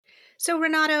So,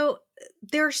 Renato,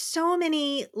 there are so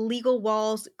many legal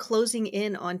walls closing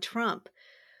in on Trump.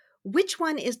 Which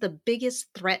one is the biggest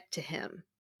threat to him?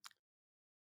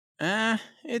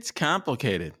 It's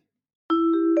complicated.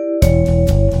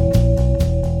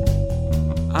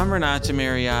 I'm Renato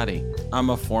Mariotti. I'm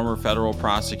a former federal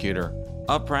prosecutor,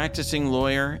 a practicing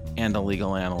lawyer, and a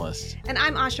legal analyst. And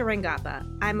I'm Asha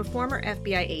Rangappa. I'm a former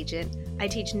FBI agent. I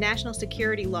teach national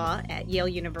security law at Yale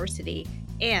University,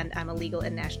 and I'm a legal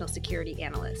and national security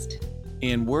analyst.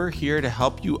 And we're here to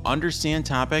help you understand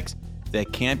topics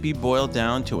that can't be boiled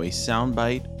down to a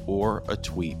soundbite or a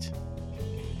tweet.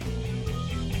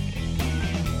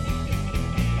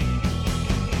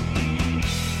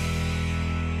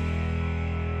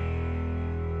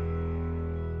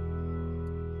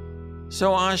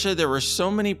 So, Asha, there were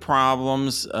so many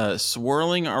problems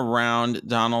swirling around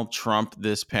Donald Trump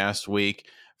this past week,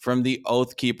 from the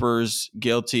Oath Keepers'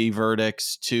 guilty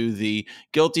verdicts to the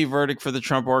guilty verdict for the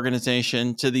Trump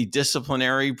Organization to the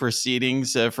disciplinary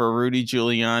proceedings for Rudy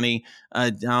Giuliani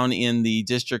down in the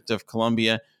District of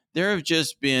Columbia. There have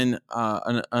just been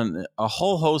a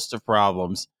whole host of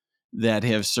problems that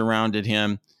have surrounded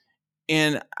him.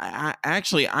 And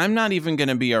I'm not even going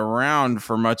to be around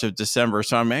for much of December.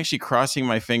 So I'm actually crossing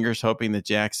my fingers, hoping that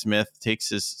Jack Smith takes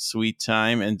his sweet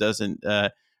time and doesn't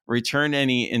return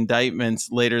any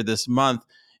indictments later this month.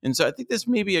 And so I think this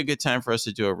may be a good time for us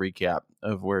to do a recap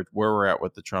of where we're at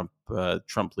with the Trump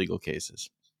legal cases.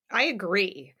 I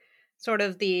agree. Sort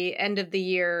of the end of the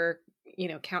year,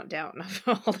 countdown of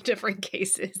all the different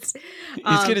cases. It's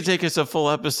going Um, to take us a full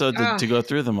episode to ah, go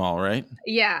through them all, right?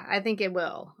 yeah, I think it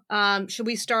will. Should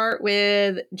we start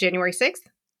with January 6th?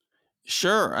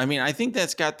 Sure. I mean, I think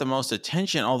that's got the most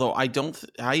attention, although I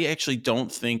actually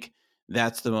don't think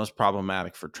that's the most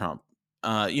problematic for Trump.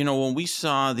 When we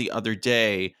saw the other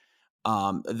day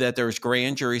that there was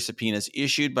grand jury subpoenas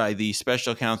issued by the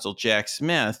special counsel Jack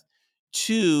Smith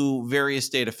to various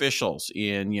state officials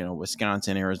in,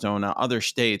 Wisconsin, Arizona, other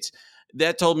states,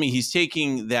 that told me he's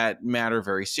taking that matter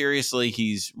very seriously.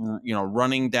 He's,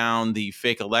 running down the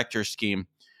fake elector scheme,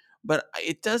 but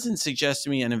it doesn't suggest to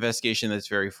me an investigation that's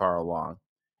very far along.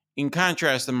 In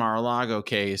contrast, the Mar-a-Lago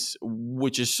case,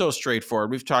 which is so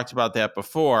straightforward, we've talked about that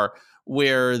before,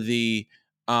 where the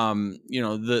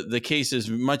case is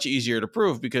much easier to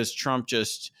prove because Trump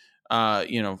just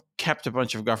kept a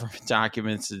bunch of government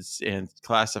documents and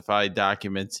classified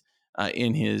documents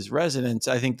in his residence.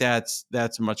 I think that's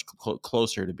much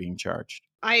closer to being charged.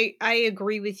 I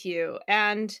agree with you.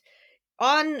 And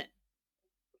on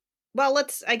well,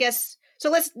 let's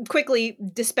quickly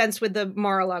dispense with the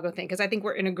Mar-a-Lago thing because I think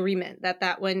we're in agreement that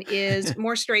that one is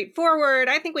more straightforward.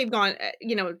 I think we've gone,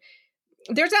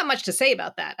 there's not much to say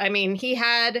about that. I mean, he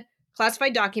had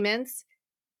classified documents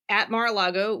at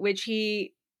Mar-a-Lago, which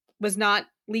he was not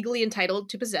legally entitled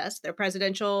to possess. They're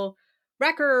presidential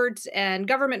records and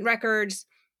government records.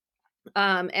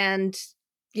 And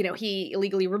he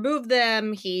illegally removed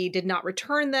them. He did not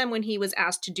return them when he was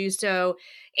asked to do so.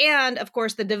 And of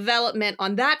course, the development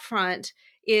on that front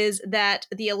is that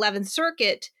the 11th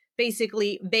Circuit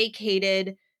basically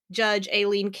vacated Judge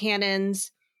Aileen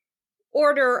Cannon's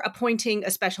order appointing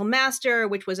a special master,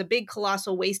 which was a big,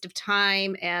 colossal waste of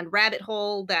time and rabbit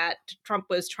hole that Trump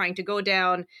was trying to go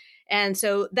down. And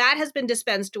so that has been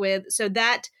dispensed with. So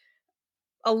that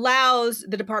allows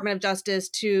the Department of Justice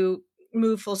to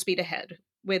move full speed ahead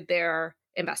with their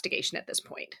investigation at this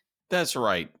point. That's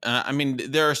right. I mean,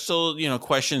 there are still,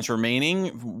 questions remaining.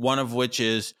 One of which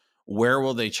is, where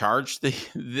will they charge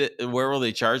where will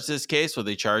they charge this case? Will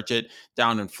they charge it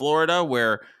down in Florida,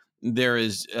 where there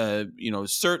is,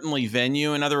 certainly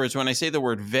venue? In other words, when I say the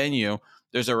word venue,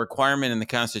 there's a requirement in the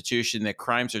Constitution that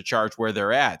crimes are charged where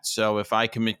they're at. So if I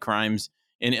commit crimes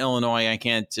in Illinois, I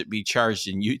can't be charged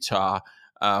in Utah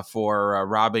for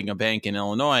robbing a bank in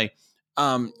Illinois.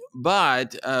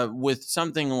 But with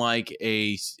something like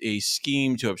a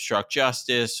scheme to obstruct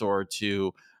justice, or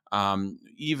to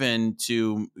even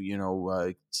to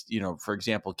for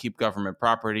example, keep government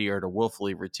property, or to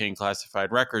willfully retain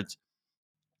classified records,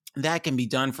 that can be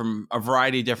done from a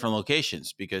variety of different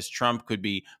locations, because Trump could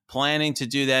be planning to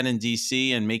do that in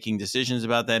DC and making decisions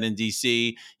about that in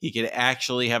DC. He could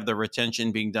actually have the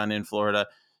retention being done in Florida.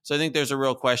 So I think there's a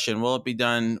real question. Will it be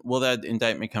done? Will that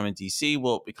indictment come in DC?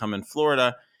 Will it become in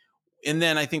Florida? And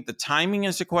then I think the timing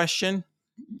is a question.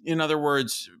 In other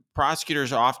words,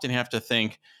 prosecutors often have to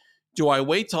think, do I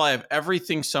wait till I have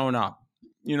everything sewn up?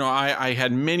 I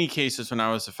had many cases when I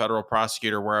was a federal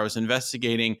prosecutor where I was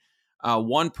investigating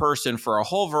one person for a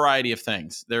whole variety of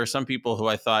things. There are some people who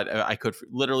I thought I could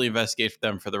literally investigate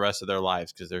them for the rest of their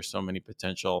lives, because there's so many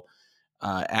potential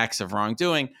acts of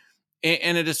wrongdoing.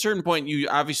 And at a certain point, you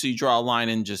obviously draw a line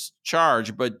and just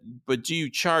charge. But do you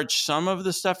charge some of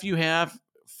the stuff you have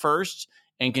first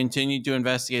and continue to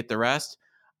investigate the rest?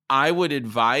 I would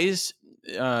advise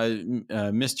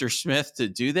Mr. Smith to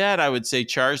do that. I would say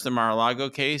charge the Mar-a-Lago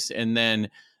case and then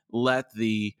let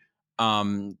the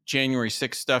January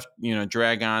 6th stuff,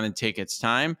 drag on and take its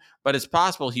time. But it's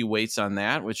possible he waits on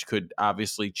that, which could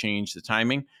obviously change the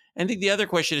timing. And I think the other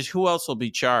question is who else will be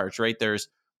charged, right? There's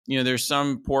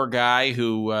some poor guy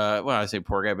who, well, I say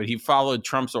poor guy, but he followed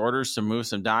Trump's orders to move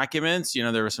some documents.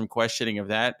 There was some questioning of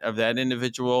that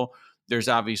individual. There's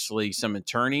obviously some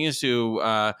attorneys who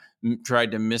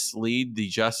tried to mislead the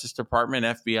Justice Department,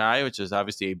 FBI, which is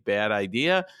obviously a bad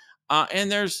idea.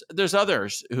 And there's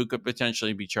others who could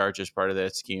potentially be charged as part of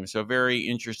that scheme. So very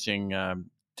interesting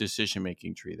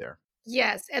decision-making tree there.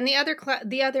 Yes, and the other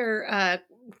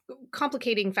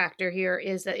complicating factor here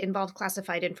is that it involves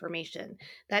classified information.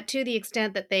 That to the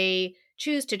extent that they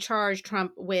choose to charge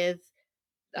Trump with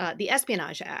the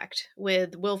Espionage Act,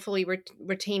 with willfully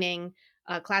retaining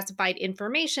classified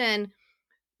information,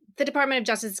 the Department of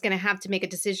Justice is going to have to make a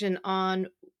decision on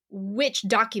which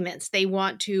documents they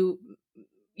want to,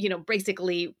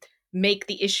 basically make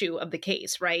the issue of the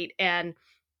case, right? And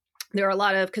there are a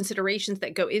lot of considerations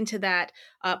that go into that.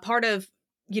 Part of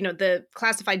the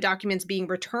classified documents being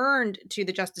returned to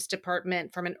the Justice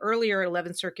Department from an earlier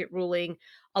 11th Circuit ruling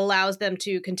allowed them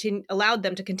to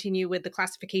continue with the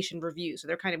classification review. So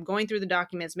they're kind of going through the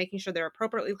documents, making sure they're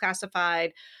appropriately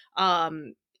classified,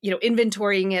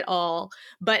 inventorying it all.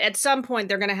 But at some point,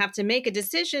 they're going to have to make a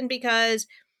decision because,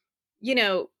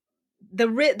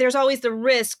 there's always the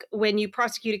risk when you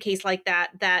prosecute a case like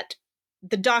that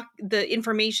the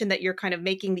information that you're kind of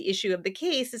making the issue of the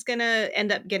case is going to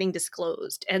end up getting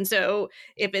disclosed. And so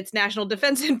if it's national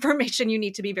defense information, you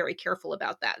need to be very careful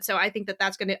about that. So I think that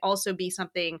that's going to also be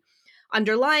something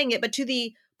underlying it. But to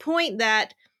the point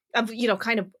that of,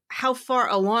 kind of how far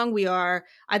along we are,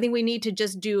 I think we need to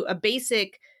just do a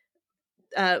basic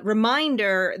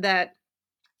reminder that,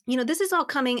 this is all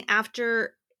coming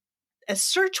after a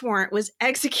search warrant was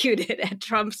executed at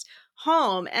Trump's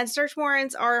home, and search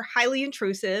warrants are highly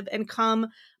intrusive and come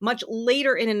much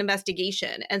later in an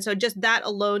investigation. And so just that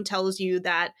alone tells you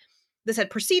that this had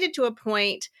proceeded to a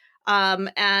point.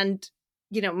 And,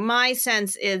 my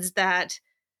sense is that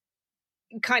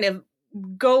kind of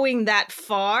going that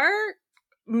far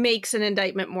makes an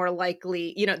indictment more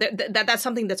likely, that's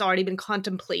something that's already been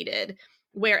contemplated.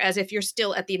 Whereas if you're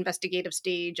still at the investigative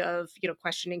stage of,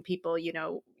 questioning people, you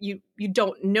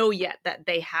don't know yet that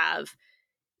they have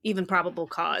even probable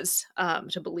cause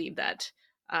to believe that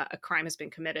a crime has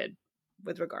been committed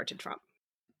with regard to Trump.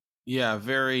 Yeah,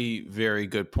 very, very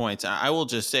good points. I will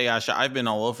just say, Asha, I've been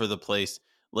all over the place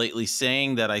lately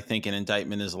saying that I think an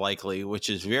indictment is likely, which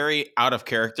is very out of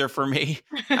character for me.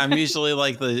 I'm usually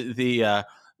like the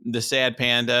sad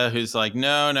panda who's like,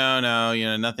 no, no,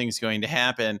 no, nothing's going to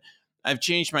happen. I've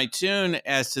changed my tune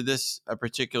as to this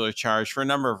particular charge for a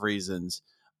number of reasons,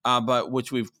 but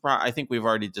which I think we've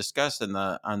already discussed on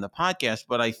the podcast.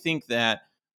 But I think that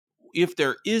if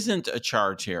there isn't a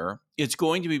charge here, it's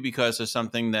going to be because of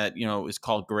something that is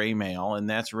called gray mail, and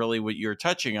that's really what you're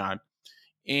touching on.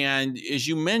 And as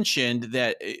you mentioned,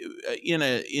 that in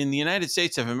the United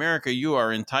States of America, you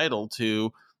are entitled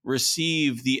to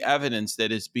receive the evidence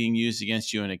that is being used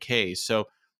against you in a case. So,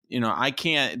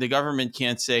 the government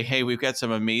can't say, hey, we've got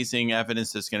some amazing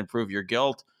evidence that's going to prove your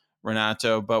guilt,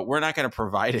 Renato, but we're not going to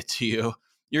provide it to you.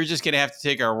 You're just going to have to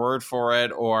take our word for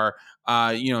it, or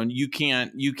you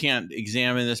can't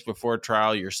examine this before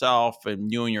trial yourself, and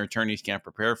you and your attorneys can't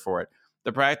prepare for it.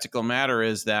 The practical matter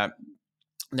is that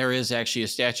there is actually a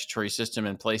statutory system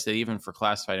in place that even for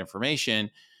classified information,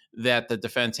 that the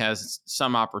defense has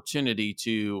some opportunity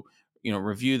to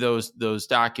review those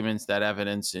documents, that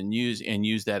evidence, and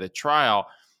use that at trial.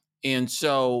 And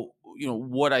so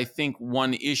what I think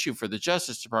one issue for the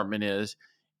Justice Department is,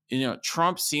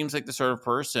 Trump seems like the sort of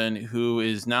person who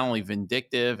is not only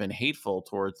vindictive and hateful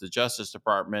towards the Justice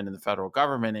Department and the federal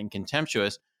government and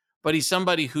contemptuous, but he's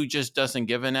somebody who just doesn't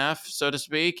give an F, so to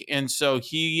speak. And so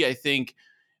he, I think,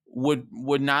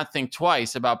 would not think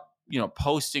twice about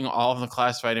posting all of the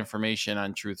classified information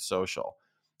on Truth Social.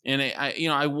 And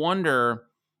I wonder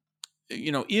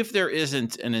if there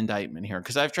isn't an indictment here,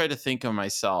 because I've tried to think of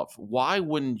myself, why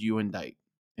wouldn't you indict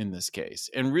in this case?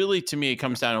 And really, to me, it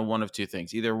comes down to one of two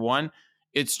things. Either one,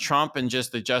 it's Trump and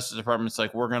just the Justice Department's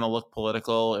like, we're going to look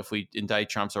political if we indict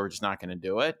Trump, so we're just not going to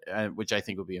do it, which I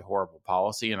think would be a horrible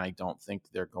policy, and I don't think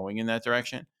they're going in that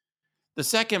direction. The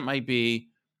second might be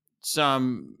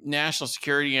some national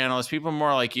security analysts, people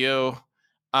more like you,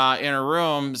 in a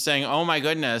room saying, "Oh my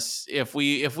goodness, if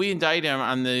we indict him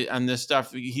on this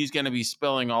stuff, he's going to be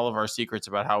spilling all of our secrets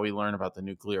about how we learn about the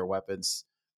nuclear weapons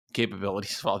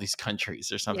capabilities of all these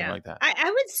countries," or something Yeah. like that. I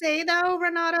would say though,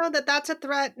 Renato, that that's a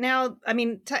threat now. I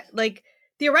mean, like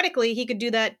theoretically, he could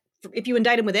do that if you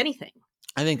indict him with anything.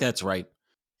 I think that's right.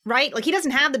 Right? Like he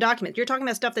doesn't have the document. You're talking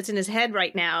about stuff that's in his head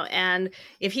right now. And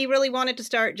if he really wanted to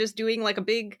start just doing like a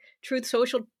big Truth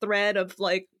Social thread of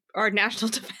like our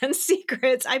national defense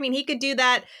secrets, I mean, he could do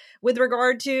that with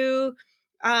regard to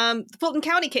the Fulton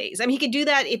County case. I mean, he could do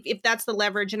that if that's the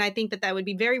leverage. And I think that that would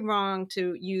be very wrong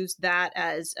to use that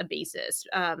as a basis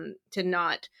to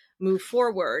not move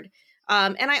forward.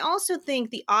 And I also think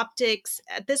the optics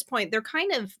at this point, they're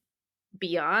kind of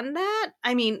beyond that.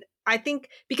 I mean, I think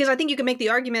because I think you can make the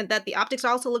argument that the optics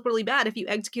also look really bad if you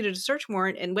executed a search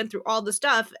warrant and went through all the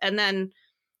stuff and then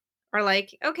are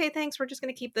like, okay, thanks, we're just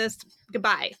going to keep this.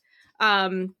 Goodbye.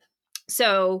 Um,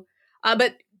 so,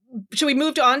 but should we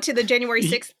move on to the January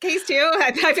 6th case too?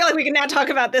 I feel like we can now talk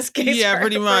about this case. Yeah, for,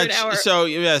 pretty for much. an hour. So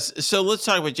yes, so let's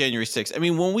talk about January 6th. I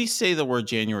mean, when we say the word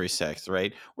January 6th,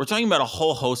 right, we're talking about a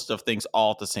whole host of things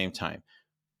all at the same time.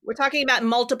 We're talking about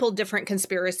multiple different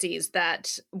conspiracies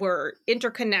that were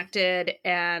interconnected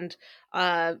and,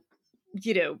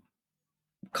 you know,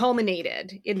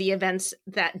 culminated in the events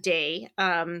that day.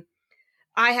 I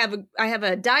have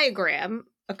a diagram,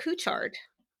 a coup chart,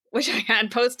 which I had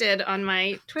posted on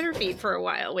my Twitter feed for a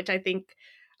while, which I think,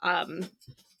 um,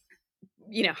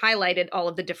 highlighted all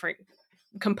of the different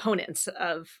components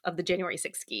of the January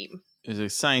 6th scheme. It was a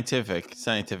scientific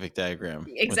diagram,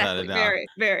 without a Exactly, doubt. very,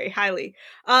 very highly.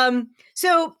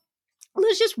 So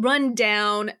let's just run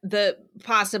down the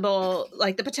possible,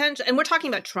 like the potential, and we're talking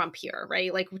about Trump here,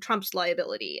 right? Like Trump's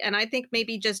liability. And I think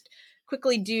maybe just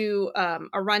quickly do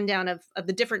a rundown of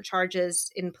the different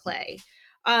charges in play.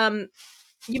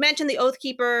 You mentioned the Oath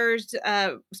Keepers.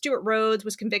 Stuart Rhodes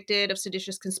was convicted of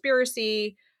seditious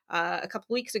conspiracy a couple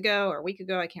weeks ago or a week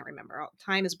ago. I can't remember.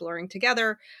 Time is blurring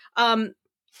together.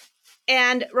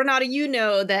 And Renata, you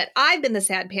know that I've been the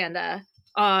sad panda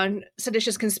on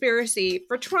seditious conspiracy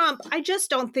for Trump. I just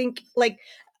don't think, like,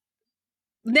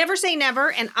 never say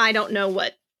never, and I don't know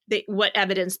what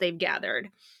evidence they've gathered,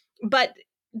 but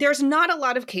there's not a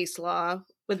lot of case law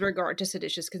with regard to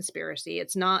seditious conspiracy.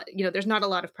 It's not, there's not a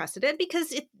lot of precedent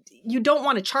because you don't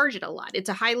want to charge it a lot. It's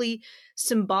a highly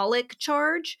symbolic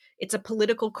charge. It's a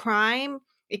political crime.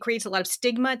 It creates a lot of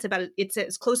stigma. It's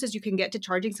as close as you can get to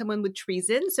charging someone with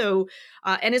treason. So,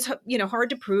 and it's hard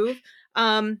to prove.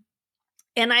 And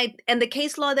the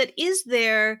case law that is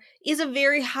there is a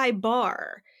very high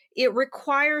bar. It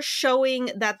requires showing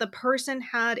that the person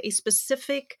had a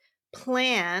specific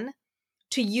plan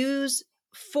to use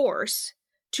force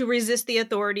to resist the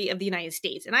authority of the United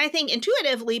States. And I think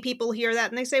intuitively people hear that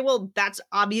and they say, well, that's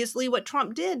obviously what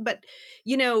Trump did. But,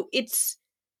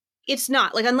 it's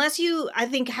not. Like, unless you, I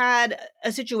think, had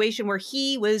a situation where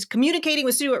he was communicating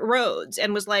with Stuart Rhodes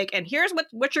and was like, and here's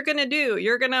what you're going to do.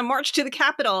 You're going to march to the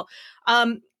Capitol.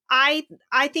 I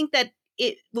think that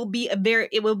it will be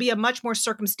a much more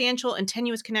circumstantial and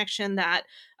tenuous connection that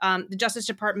the Justice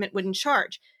Department wouldn't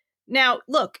charge. Now,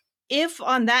 look, if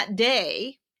on that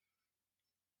day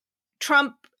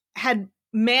Trump had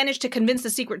managed to convince the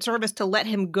Secret Service to let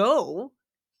him go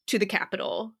to the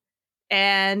Capitol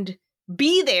and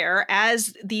be there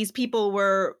as these people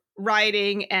were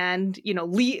rioting and,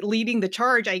 leading the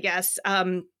charge, I guess,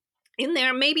 in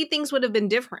there, maybe things would have been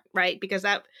different, right?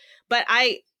 But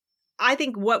I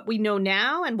think what we know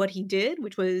now and what he did,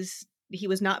 which was he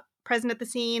was not present at the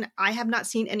scene. I have not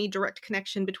seen any direct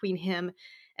connection between him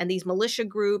and these militia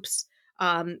groups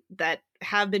that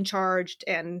have been charged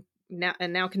and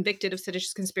now convicted of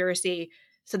seditious conspiracy.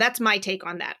 So that's my take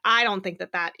on that. I don't think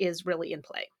that is really in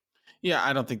play. Yeah,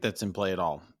 I don't think that's in play at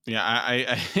all. Yeah,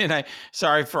 I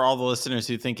sorry for all the listeners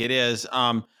who think it is.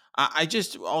 I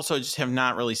just have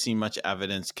not really seen much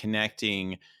evidence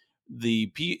connecting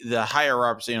the higher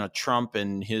ups, Trump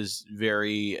and his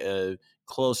very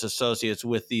close associates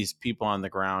with these people on the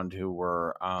ground who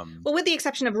were. Well, with the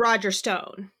exception of Roger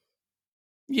Stone.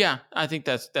 Yeah, I think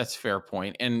that's fair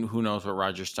point. And who knows what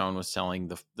Roger Stone was telling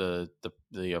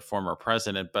the former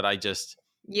president? But I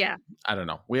don't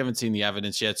know. We haven't seen the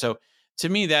evidence yet. So to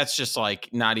me, that's just like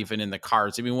not even in the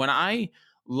cards. I mean, when I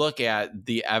look at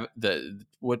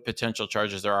what potential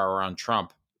charges there are around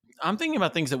Trump, I'm thinking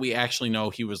about things that we actually know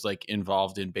he was like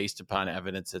involved in based upon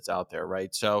evidence that's out there,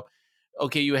 right? So,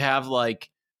 okay, you have like,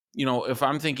 if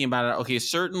I'm thinking about it, okay,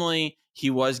 certainly he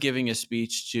was giving a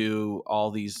speech to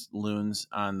all these loons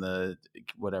on the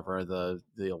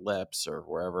ellipse or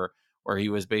wherever, where he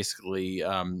was basically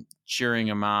cheering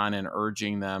them on and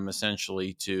urging them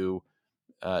essentially to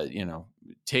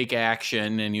take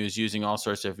action, and he was using all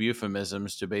sorts of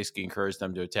euphemisms to basically encourage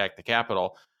them to attack the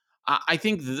Capitol. I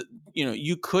think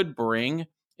you could bring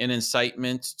an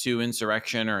incitement to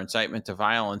insurrection or incitement to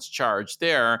violence charge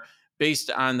there,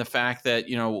 based on the fact that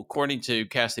according to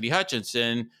Cassidy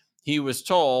Hutchinson, he was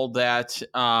told that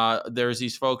there's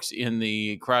these folks in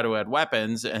the crowd who had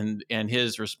weapons, and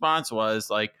his response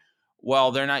was like,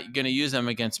 well, they're not going to use them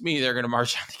against me. They're going to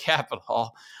march on the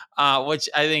Capitol, which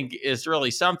I think is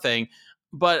really something.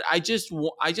 But I just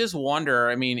wonder,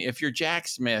 I mean, if you're Jack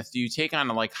Smith, do you take on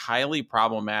a like highly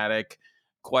problematic,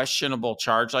 questionable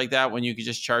charge like that when you could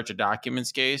just charge a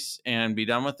documents case and be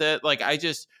done with it? Like, I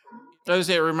would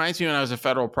say it reminds me when I was a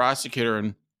federal prosecutor,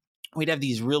 and we'd have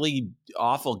these really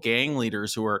awful gang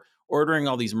leaders who are ordering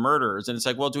all these murders. And it's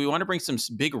like, well, do we want to bring some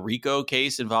big RICO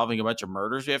case involving a bunch of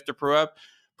murders we have to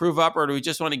prove up, or do we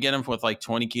just want to get them with like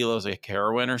 20 kilos of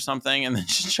heroin or something and then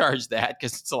just charge that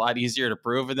because it's a lot easier to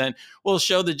prove? And then we'll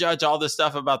show the judge all this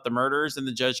stuff about the murders, and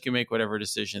the judge can make whatever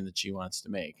decision that she wants to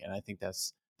make. And I think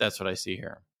that's what I see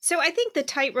here. So I think the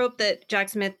tightrope that Jack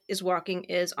Smith is walking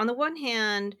is, on the one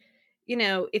hand,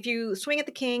 if you swing at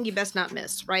the king, you best not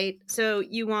miss, right? So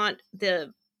you want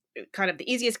the kind of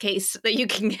the easiest case that you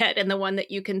can get and the one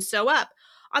that you can sew up.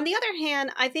 On the other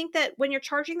hand, I think that when you're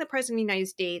charging the president of the United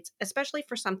States, especially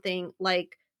for something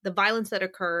like the violence that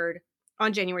occurred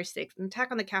on January 6th, an attack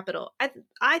on the Capitol,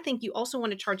 I think you also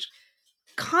want to charge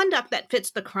conduct that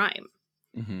fits the crime.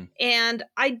 Mm-hmm. And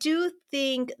I do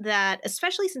think that,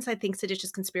 especially since I think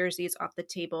seditious conspiracy is off the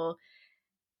table,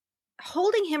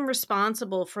 holding him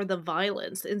responsible for the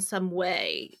violence in some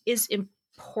way is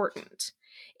important.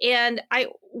 And I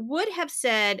would have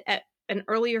said at an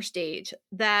earlier stage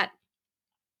that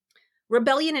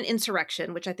rebellion and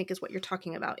insurrection, which I think is what you're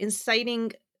talking about,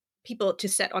 inciting people to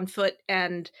set on foot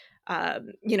and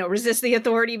resist the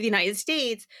authority of the United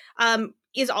States,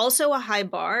 is also a high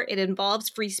bar. It involves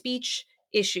free speech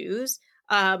issues.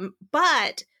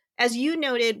 But as you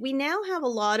noted, we now have a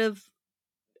lot of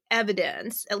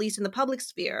evidence, at least in the public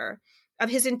sphere, of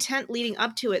his intent leading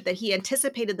up to it, that he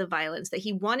anticipated the violence, that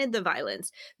he wanted the violence,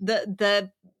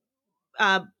 the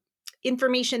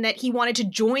information that he wanted to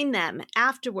join them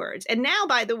afterwards. And now,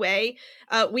 by the way,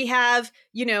 we have,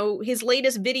 his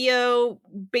latest video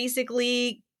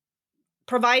basically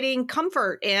providing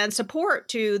comfort and support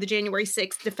to the January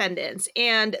 6th defendants.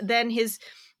 And then his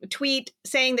tweet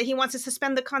saying that he wants to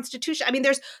suspend the Constitution. I mean,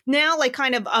 there's now like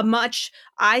kind of a much,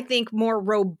 I think, more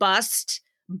robust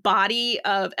body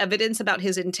of evidence about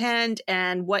his intent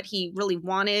and what he really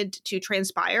wanted to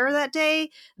transpire that day,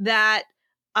 that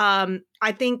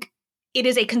I think it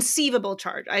is a conceivable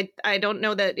charge. I don't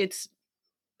know that it's,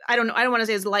 I don't want to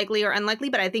say it's likely or unlikely,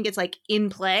 but I think it's like in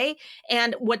play.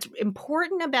 And what's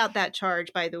important about that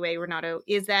charge, by the way, Renato,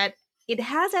 is that it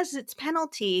has as its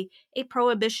penalty a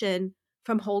prohibition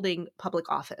from holding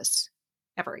public office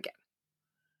ever again.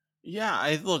 Yeah,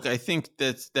 I think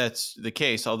that's the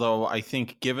case. Although I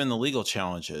think, given the legal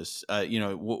challenges,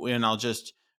 and I'll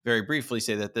just very briefly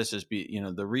say that this is,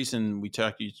 the reason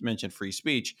you mentioned free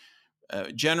speech.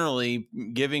 Generally,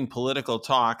 giving political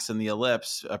talks in the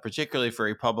ellipse, particularly for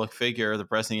a public figure, the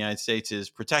president of the United States, is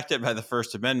protected by the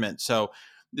First Amendment. So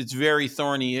it's a very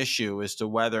thorny issue as to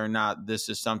whether or not this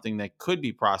is something that could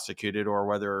be prosecuted, or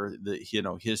whether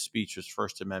his speech was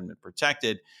First Amendment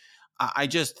protected. I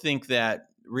just think that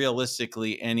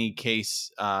realistically, any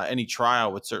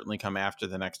trial would certainly come after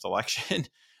the next election,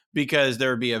 because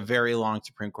there would be a very long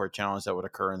Supreme Court challenge that would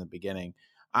occur in the beginning.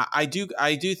 I do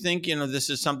think, this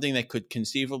is something that could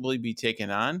conceivably be taken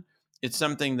on. It's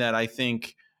something that I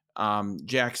think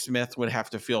Jack Smith would have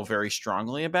to feel very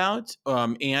strongly about,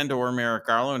 and or Merrick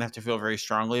Garland would have to feel very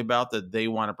strongly about, that they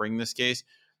want to bring this case.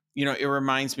 It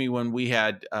reminds me when we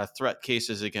had threat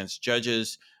cases against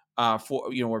judges,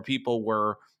 where people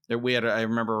were there. I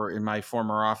remember in my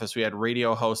former office, we had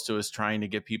radio hosts who was trying to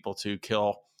get people to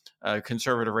kill,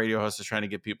 conservative radio hosts was trying to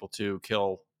get people to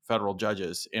kill federal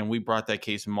judges. And we brought that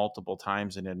case multiple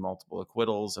times and had multiple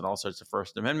acquittals and all sorts of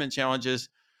First Amendment challenges.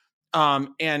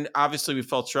 And obviously we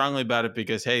felt strongly about it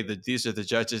because, hey, these are the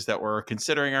judges that were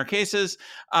considering our cases.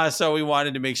 So we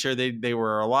wanted to make sure they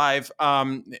were alive.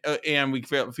 And we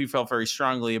felt very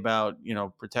strongly about,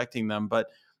 protecting them. But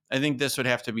I think this would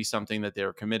have to be something that they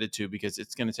were committed to, because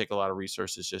it's going to take a lot of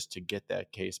resources just to get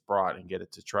that case brought and get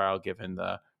it to trial, given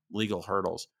the legal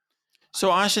hurdles. So,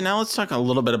 Asha, now let's talk a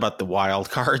little bit about the wild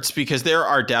cards, because there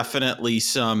are definitely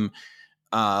some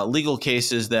legal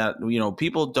cases that,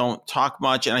 people don't talk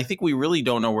much, and I think we really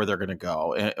don't know where they're going to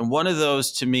go. And one of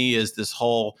those, to me, is this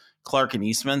whole Clark and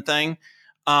Eastman thing.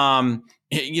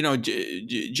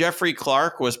 Jeffrey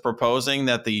Clark was proposing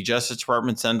that the Justice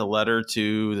Department send a letter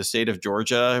to the state of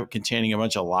Georgia containing a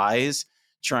bunch of lies,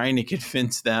 trying to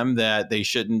convince them that they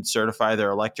shouldn't certify their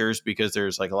electors because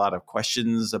there's like a lot of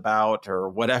questions about or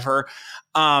whatever.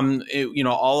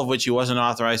 All of which he wasn't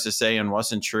authorized to say and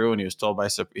wasn't true, and he was told by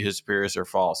his superiors are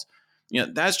false.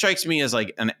 That strikes me as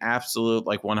like an absolute,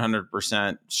 like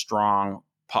 100% strong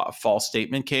false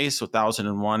statement case. So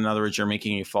 1001, in other words, you're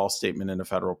making a false statement in a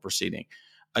federal proceeding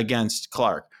against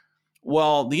Clark.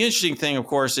 Well, the interesting thing, of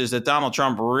course, is that Donald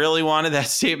Trump really wanted that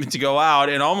statement to go out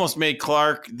and almost made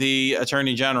Clark the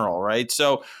attorney general, right?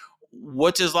 So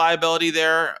what's his liability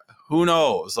there? Who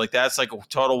knows? Like, that's like a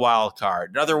total wild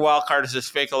card. Another wild card is this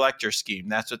fake elector scheme.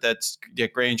 That's what that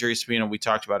grand jury subpoena we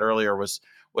talked about earlier was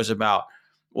about.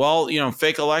 Well,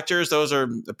 fake electors, those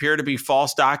appear to be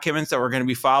false documents that were going to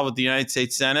be filed with the United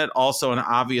States Senate. Also an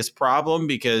obvious problem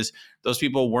because those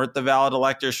people weren't the valid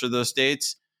electors for those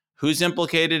states. Who's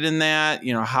implicated in that?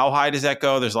 How high does that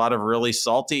go? There's a lot of really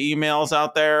salty emails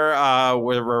out there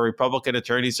where Republican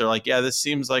attorneys are like, yeah, this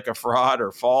seems like a fraud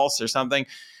or false or something.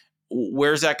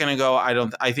 Where's that going to go?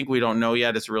 I think we don't know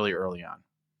yet. It's really early on.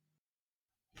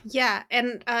 Yeah.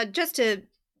 And just to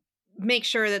make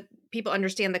sure that people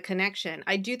understand the connection,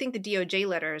 I do think the DOJ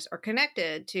letters are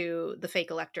connected to the fake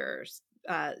electors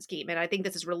scheme. And I think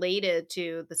this is related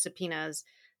to the subpoenas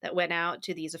that went out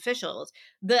to these officials.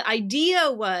 The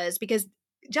idea was because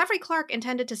Jeffrey Clark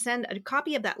intended to send a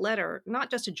copy of that letter,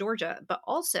 not just to Georgia, but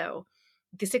also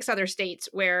the 6 other states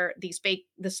where the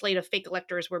slate of fake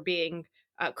electors were being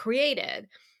created.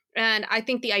 And I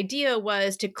think the idea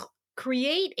was to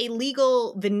create a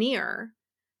legal veneer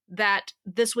that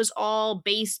this was all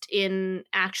based in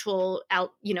actual,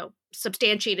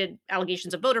 substantiated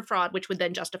allegations of voter fraud, which would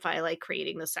then justify like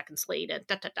creating the second slate and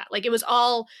Like, it was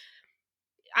all,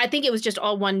 I think it was just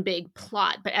all one big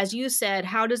plot. But as you said,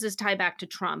 how does this tie back to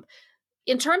Trump?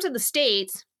 In terms of the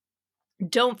states,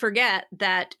 don't forget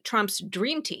that Trump's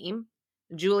dream team,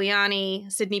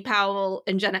 Giuliani, Sidney Powell,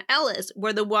 and Jenna Ellis,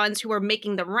 were the ones who were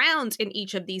making the rounds in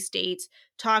each of these states,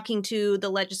 talking to the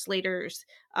legislators,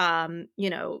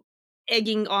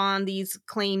 egging on these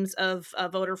claims of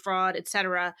voter fraud, et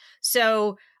cetera.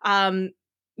 So,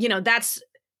 that's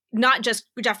not just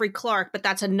Jeffrey Clark, but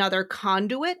that's another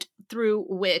conduit through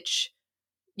which,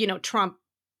 Trump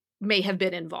may have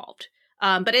been involved.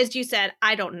 But as you said,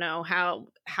 I don't know how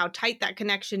tight that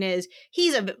connection is.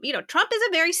 Trump is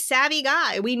a very savvy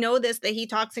guy. We know this, that he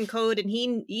talks in code and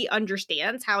he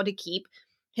understands how to keep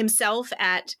himself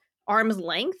at arm's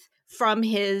length from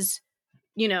his,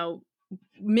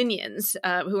 minions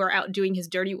who are out doing his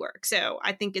dirty work. So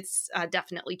I think it's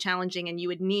definitely challenging, and you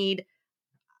would need,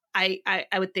 I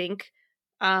would think,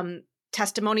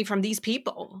 testimony from these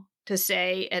people to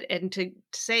say and to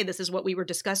say this is what we were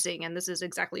discussing and this is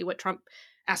exactly what Trump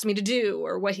asked me to do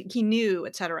or what he knew,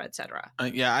 et cetera, et cetera.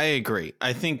 Yeah, I agree.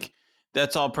 I think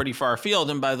that's all pretty far afield.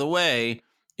 And by the way,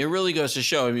 it really goes to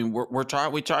show, I mean, we're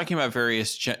talking about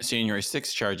various January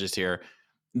 6th charges here.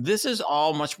 This is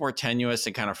all much more tenuous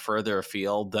and kind of further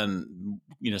afield than,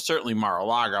 certainly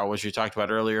Mar-a-Lago, which we talked about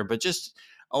earlier, but just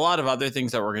a lot of other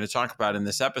things that we're going to talk about in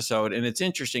this episode. And it's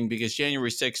interesting because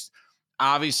January 6th,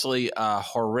 obviously a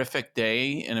horrific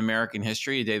day in American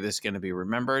history, a day that's going to be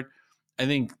remembered. I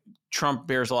think Trump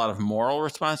bears a lot of moral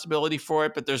responsibility for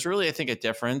it, but there's really, I think, a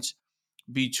difference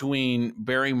between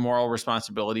bearing moral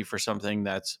responsibility for something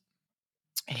that's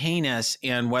heinous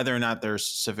and whether or not there's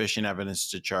sufficient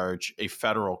evidence to charge a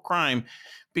federal crime,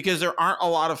 because there aren't a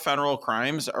lot of federal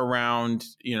crimes around,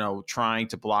 trying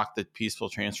to block the peaceful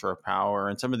transfer of power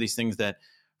and some of these things that,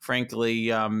 frankly,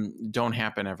 don't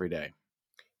happen every day.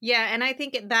 Yeah, and I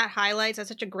think that's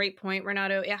such a great point,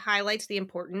 Renato. It highlights the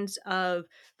importance of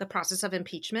the process of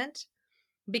impeachment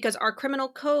because our criminal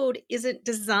code isn't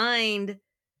designed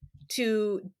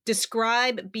to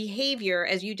describe behavior,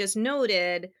 as you just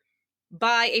noted,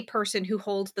 by a person who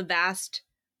holds the vast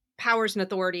powers and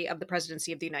authority of the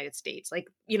presidency of the United States. Like,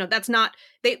 that's not,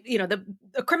 the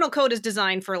criminal code is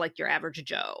designed for like your average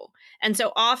Joe. And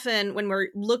so often when we're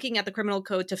looking at the criminal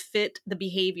code to fit the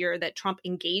behavior that Trump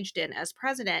engaged in as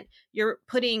president, you're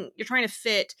trying to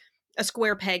fit a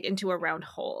square peg into a round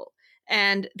hole.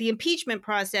 And the impeachment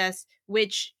process,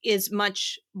 which is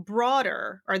much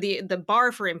broader, or the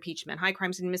bar for impeachment, high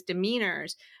crimes and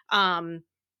misdemeanors,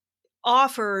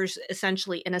 offers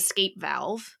essentially an escape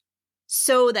valve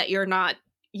so that you're not,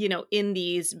 in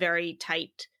these very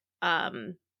tight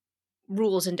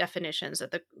rules and definitions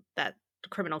that the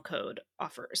criminal code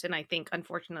offers. And I think,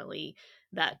 unfortunately,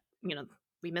 that,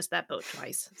 we missed that boat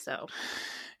twice. So,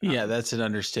 yeah, that's an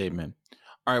understatement.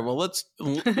 All right, well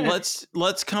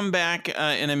let's come back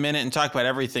in a minute and talk about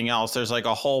everything else. There's like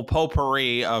a whole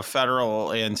potpourri of federal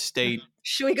and state.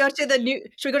 Should we go to the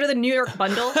New York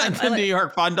bundle? The New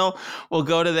York bundle. We'll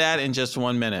go to that in just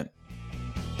 1 minute.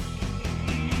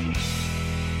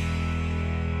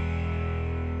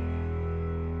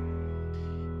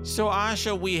 So,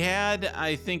 Asha, we had,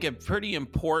 I think, a pretty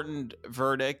important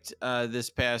verdict this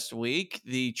past week.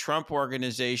 The Trump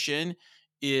Organization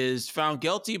is found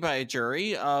guilty by a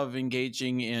jury of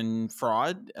engaging in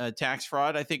fraud, tax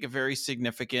fraud. I think a very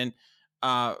significant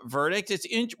verdict.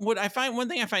 One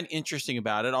thing I find interesting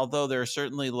about it, although there are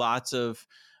certainly lots of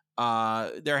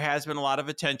there has been a lot of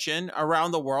attention around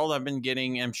the world. I've been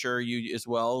getting, I'm sure you as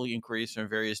well, inquiries from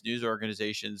various news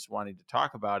organizations wanting to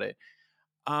talk about it.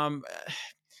 Um,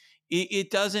 it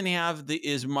doesn't have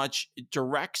as much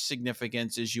direct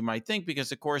significance as you might think,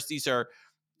 because of course these are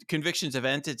convictions of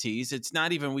entities. It's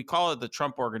not even, we call it the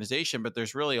Trump Organization, but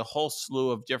there's really a whole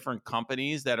slew of different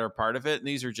companies that are part of it. And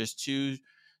these are just two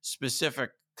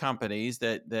specific companies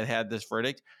that had this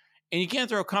verdict. And you can't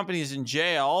throw companies in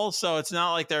jail. So it's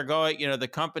not like they're going, the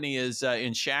company is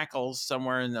in shackles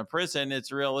somewhere in the prison.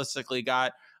 It's realistically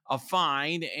got a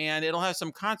fine and it'll have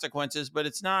some consequences,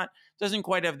 but doesn't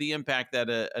quite have the impact that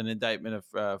an indictment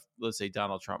of, let's say,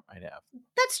 Donald Trump might have.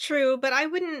 That's true, but I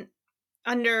wouldn't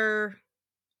underplay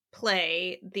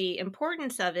the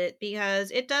importance of it,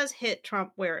 because it does hit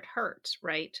Trump where it hurts,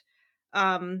 right?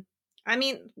 I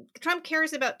mean, Trump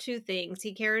cares about two things.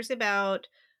 He cares about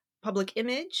public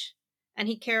image and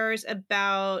he cares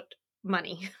about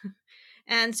money.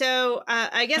 And so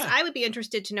I guess I would be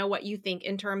interested to know what you think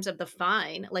in terms of the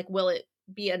fine. Like, will it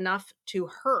be enough to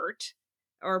hurt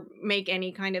or make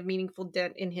any kind of meaningful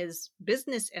dent in his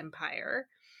business empire?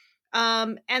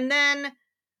 And then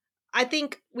I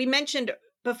think we mentioned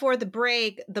before the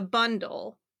break the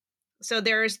bundle. So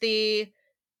there's the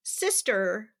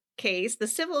sister case, the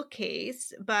civil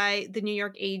case by the New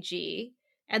York AG.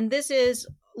 And this is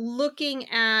looking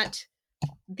at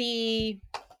the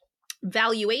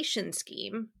valuation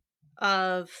scheme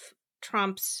of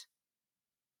Trump's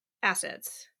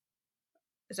assets.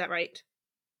 Is that right?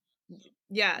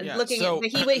 Yeah, looking at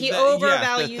he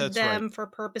overvalued them for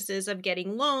purposes of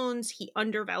getting loans. He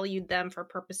undervalued them for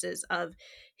purposes of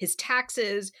his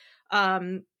taxes.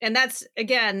 And that's,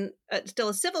 again, still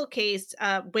a civil case,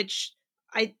 which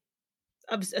I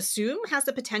assume has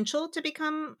the potential to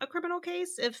become a criminal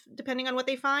case, if depending on what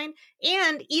they find.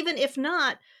 And even if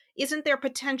not, isn't there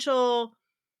potential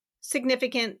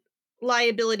significant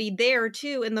liability there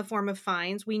too in the form of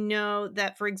fines? We know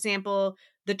that, for example,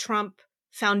 the Trump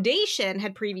Foundation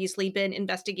had previously been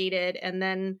investigated and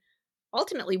then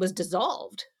ultimately was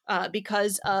dissolved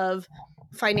because of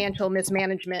financial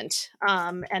mismanagement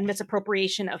and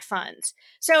misappropriation of funds.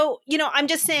 So, I'm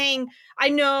just saying, I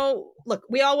know, look,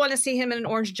 we all want to see him in an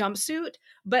orange jumpsuit,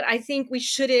 but I think we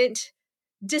shouldn't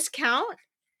discount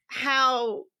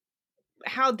how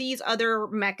these other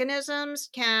mechanisms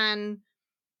can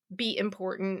be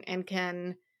important and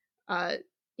can I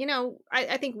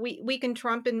think we can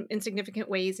Trump in significant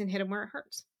ways and hit him where it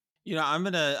hurts. I'm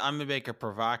gonna make a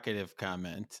provocative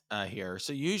comment here.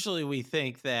 So usually we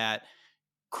think that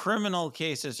criminal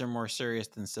cases are more serious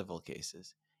than civil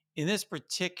cases. In this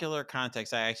particular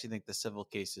context, I actually think the civil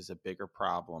case is a bigger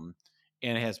problem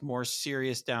and it has more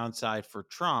serious downside for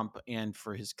Trump and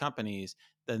for his companies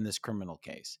than this criminal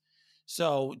case.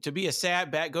 So to be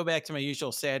go back to my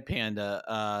usual sad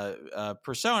panda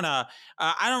persona.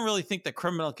 I don't really think the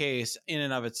criminal case in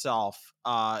and of itself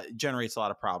generates a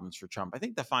lot of problems for Trump. I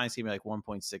think the fine's gonna be like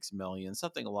 1.6 million,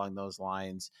 something along those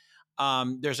lines.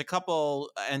 There's a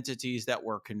couple entities that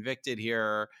were convicted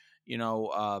here,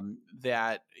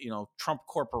 that, Trump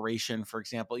Corporation, for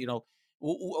example,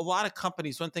 a lot of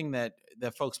companies, one thing that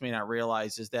folks may not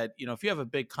realize is that, if you have a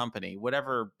big company,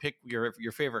 whatever, pick your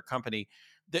favorite company,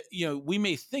 that, we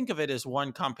may think of it as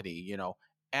one company,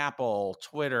 Apple,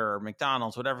 Twitter,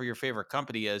 McDonald's, whatever your favorite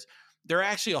company is. There are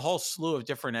actually a whole slew of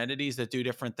different entities that do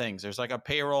different things. There's like a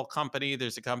payroll company.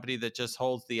 There's a company that just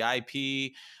holds the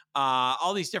IP,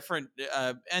 all these different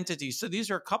entities. So these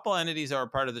are a couple entities that are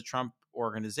part of the Trump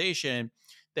Organization.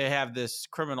 They have this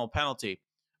criminal penalty.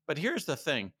 But here's the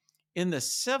thing. In the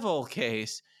civil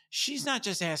case, she's not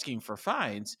just asking for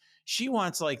fines. She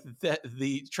wants like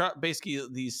basically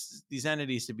these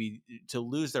entities to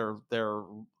lose their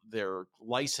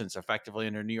license effectively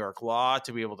under New York law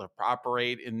to be able to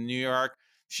operate in New York.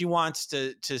 She wants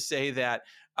to say that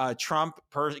Trump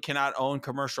cannot own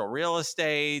commercial real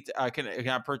estate,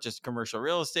 cannot purchase commercial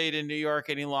real estate in New York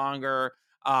any longer.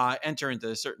 enter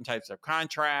into certain types of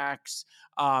contracts.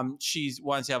 She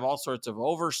wants to have all sorts of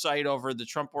oversight over the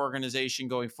Trump organization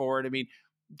going forward. I mean,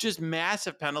 just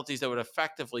massive penalties that would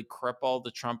effectively cripple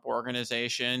the Trump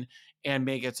organization and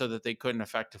make it so that they couldn't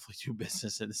effectively do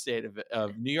business in the state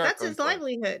of New York That's going his forward.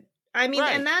 livelihood. I mean,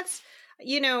 and Right. that's,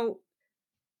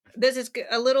 this is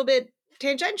a little bit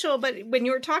tangential, but when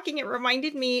you were talking, it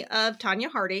reminded me of Tanya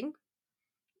Harding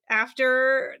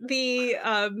after the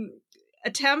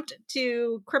attempt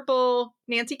to cripple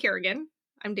Nancy Kerrigan.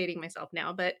 I'm dating myself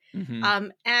now, but Mm-hmm.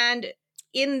 and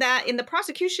in the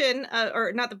prosecution,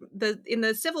 or not in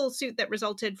the civil suit that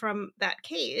resulted from that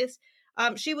case,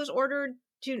 she was ordered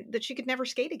that she could never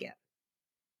skate again,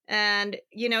 and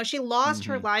she lost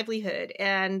her Mm-hmm. livelihood.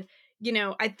 And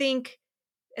I think,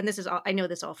 and this is all, I know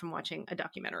this all from watching a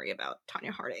documentary about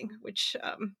Tanya Harding, which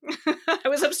I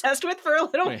was obsessed with for a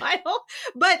little Right. while.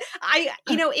 But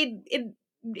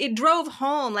it drove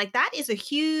home, like, that is a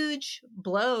huge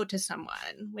blow to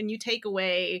someone when you take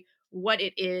away what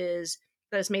it is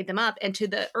that has made them up. And to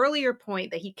the earlier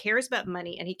point that he cares about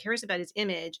money and he cares about his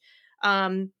image,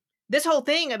 this whole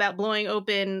thing about blowing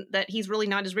open that he's really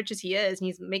not as rich as he is, and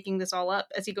he's making this all up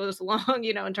as he goes along,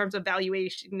 in terms of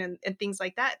valuation and things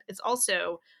like that, it's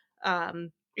also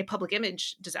a public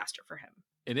image disaster for him.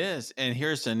 It is. And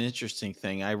here's an interesting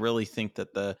thing. I really think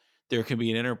that there can be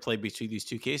an interplay between these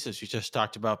two cases we just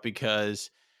talked about,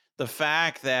 because the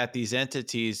fact that these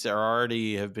entities are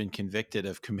already have been convicted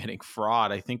of committing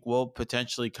fraud, I think will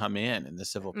potentially come in the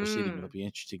civil proceeding. It'll be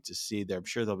interesting to see there. I'm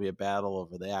sure there'll be a battle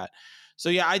over that. So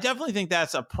yeah, I definitely think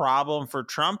that's a problem for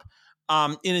Trump,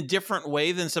 in a different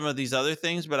way than some of these other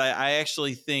things. But I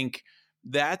actually think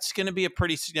that's going to be a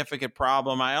pretty significant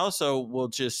problem. I also will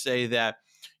just say that,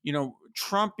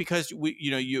 Trump, because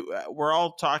we're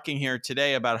all talking here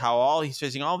today about how he's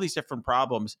facing all these different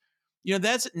problems.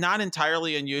 That's not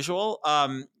entirely unusual.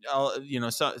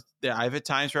 So I've at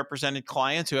times represented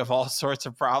clients who have all sorts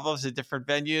of problems at different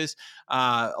venues.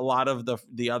 A lot of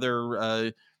the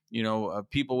other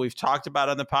people we've talked about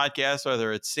on the podcast,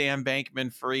 whether it's Sam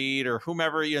Bankman-Fried or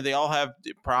whomever, they all have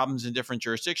problems in different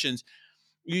jurisdictions.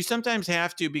 You sometimes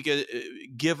have to, because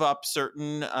give up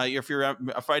certain, if you're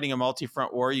fighting a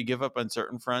multi-front war, you give up on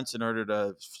certain fronts in order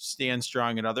to stand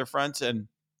strong in other fronts. And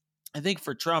I think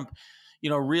for Trump,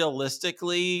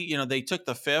 realistically, they took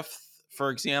the fifth,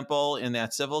 for example, in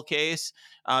that civil case,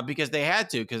 because they had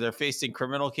to, because they're facing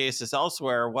criminal cases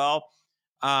elsewhere. Well,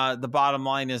 the bottom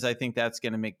line is, I think that's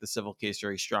going to make the civil case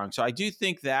very strong. So I do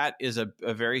think that is a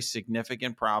very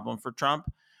significant problem for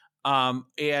Trump.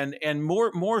 And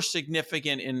more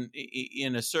significant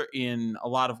in a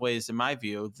lot of ways, in my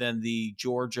view, than the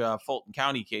Georgia Fulton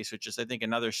County case, which is, I think,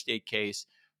 another state case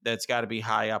that's got to be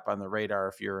high up on the radar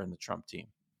if you're in the Trump team.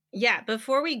 Yeah,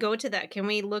 before we go to that, can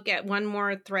we look at one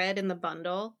more thread in the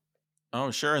bundle? Oh,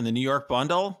 sure. In the New York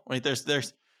bundle. Wait, there's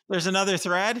another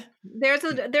thread.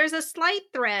 There's a slight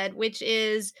thread, which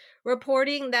is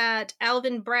reporting that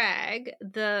Alvin Bragg,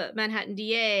 the Manhattan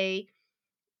DA,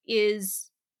 is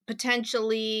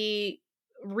potentially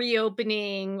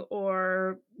reopening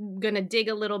or going to dig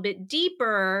a little bit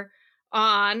deeper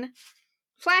on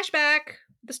flashback,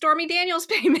 the Stormy Daniels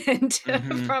payment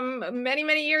from many,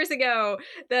 many years ago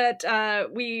that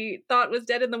we thought was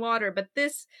dead in the water. But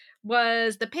this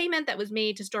was the payment that was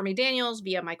made to Stormy Daniels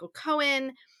via Michael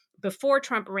Cohen before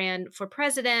Trump ran for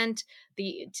president,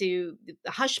 the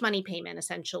hush money payment,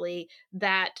 essentially,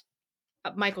 that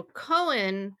Michael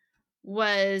Cohen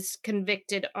was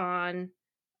convicted on,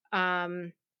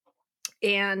 and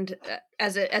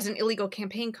as an illegal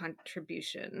campaign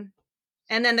contribution.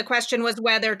 And then the question was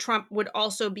whether Trump would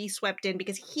also be swept in,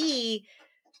 because he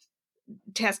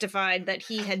testified that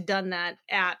he had done that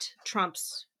at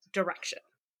Trump's direction.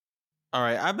 All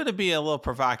right, I'm going to be a little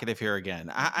provocative here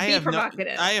again. I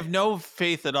provocative. I have no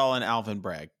faith at all in Alvin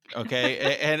Bragg.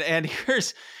 Okay, and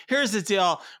here's the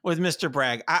deal with Mr.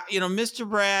 Bragg. Mr.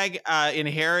 Bragg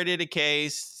inherited a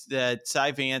case that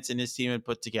Cy Vance and his team had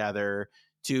put together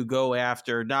to go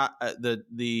after not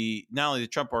only the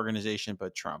Trump organization,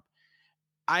 but Trump.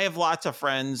 I have lots of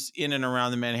friends in and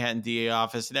around the Manhattan DA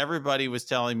office, and everybody was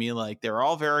telling me, like, they're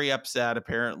all very upset.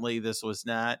 Apparently, this was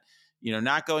not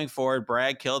going forward.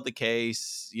 Bragg killed the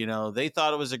case. They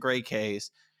thought it was a great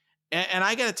case. And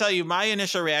I got to tell you, my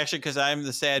initial reaction, because I'm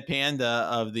the sad panda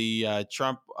of the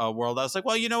Trump world, I was like,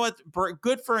 well, you know what?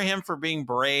 Good for him for being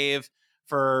brave,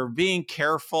 for being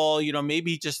careful.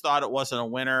 Maybe he just thought it wasn't a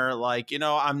winner. Like,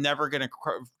 I'm never going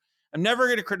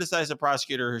to criticize a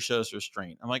prosecutor who shows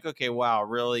restraint. I'm like, okay, wow,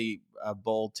 really a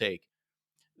bold take.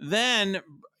 Then,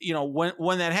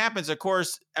 when that happens, of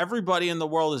course, everybody in the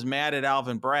world is mad at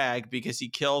Alvin Bragg because he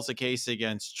kills a case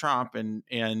against Trump and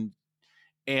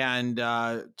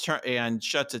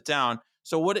shuts it down.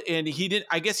 So what? And he did.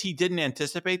 I guess he didn't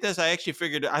anticipate this. I actually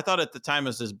figured. I thought at the time it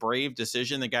was this brave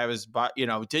decision. The guy was,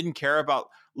 didn't care about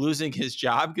losing his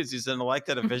job because he's an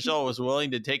elected official. Was willing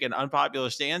to take an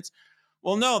unpopular stance.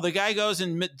 Well, no, the guy goes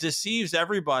and deceives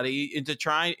everybody into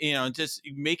trying, just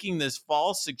making this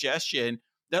false suggestion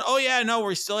that, oh yeah, no,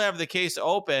 we still have the case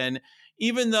open,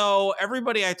 even though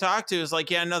everybody I talked to is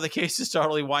like, yeah, no, the case is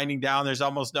totally winding down. There's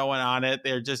almost no one on it.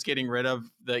 They're just getting rid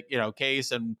of the,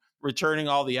 case and returning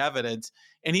all the evidence.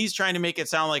 And he's trying to make it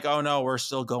sound like, oh no, we're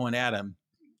still going at him.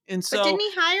 And But so, didn't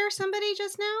he hire somebody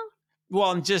just now?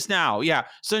 well, just now, yeah.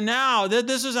 So now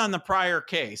this is on the prior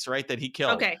case, right? That he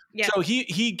killed. Okay, yeah. So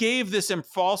he gave this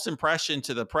false impression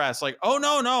to the press, like, oh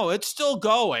no, it's still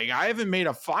going. I haven't made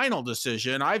a final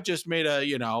decision. I've just made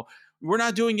we're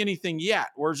not doing anything yet.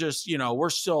 We're just, we're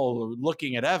still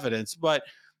looking at evidence. But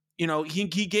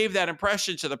he gave that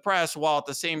impression to the press while at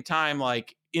the same time,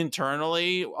 like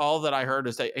internally, all that I heard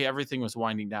is that everything was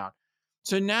winding down.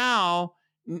 So now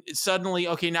suddenly,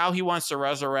 okay, now he wants to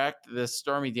resurrect this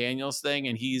Stormy Daniels thing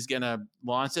and he's going to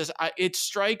launch this. It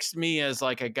strikes me as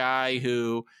like a guy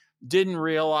who didn't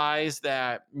realize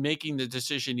that making the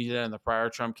decision he did in the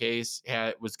prior Trump case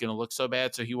was going to look so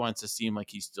bad. So he wants to seem like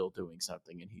he's still doing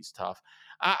something and he's tough.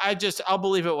 I'll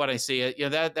believe it when I see it.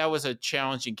 That was a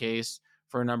challenging case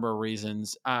for a number of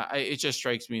reasons. It just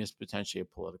strikes me as potentially a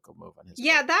political move on his part.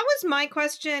 Yeah, that was my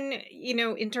question,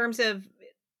 in terms of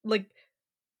like,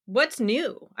 what's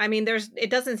new? I mean, it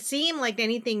doesn't seem like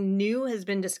anything new has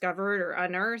been discovered or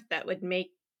unearthed that would make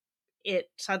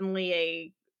it suddenly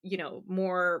a,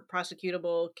 more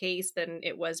prosecutable case than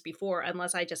it was before,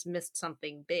 unless I just missed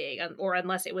something big, or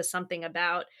unless it was something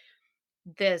about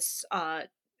this, trial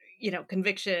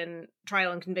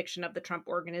and conviction of the Trump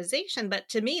organization. But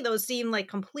to me, those seem like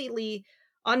completely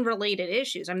unrelated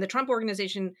issues. I mean, the Trump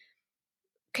organization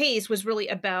case was really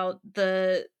about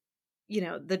the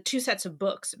two sets of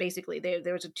books. Basically,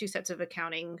 there was two sets of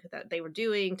accounting that they were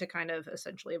doing to kind of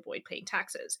essentially avoid paying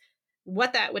taxes.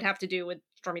 What that would have to do with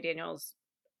Stormy Daniels,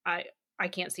 I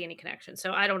can't see any connection.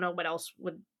 So I don't know what else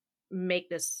would make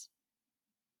this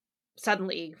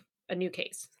suddenly a new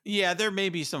case. Yeah, there may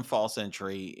be some false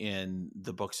entry in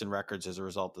the books and records as a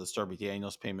result of the Stormy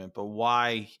Daniels payment, but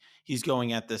why he's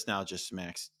going at this now just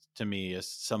smacks to me as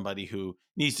somebody who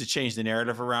needs to change the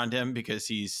narrative around him, because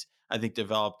he's, I think,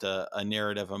 developed a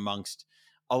narrative amongst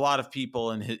a lot of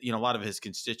people and a lot of his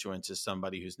constituents as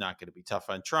somebody who's not going to be tough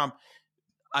on Trump.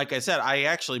 Like I said,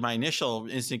 my initial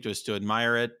instinct was to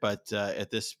admire it, but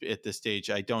at this stage,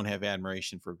 I don't have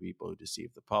admiration for people who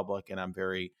deceive the public, and I'm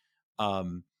very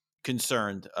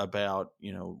concerned about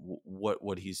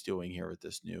what he's doing here with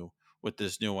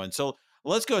this new one. So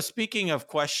let's go. Speaking of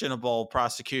questionable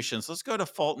prosecutions, let's go to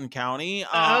Fulton County.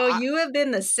 You have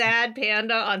been the sad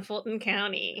panda on Fulton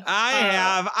County.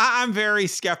 I'm very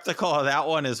skeptical of that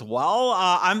one as well.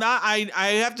 I'm not.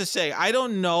 I have to say, I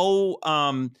don't know.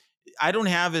 I don't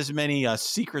have as many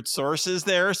secret sources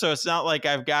there, so it's not like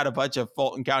I've got a bunch of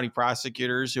Fulton County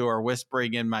prosecutors who are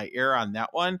whispering in my ear on that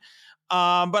one.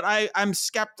 But I'm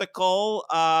skeptical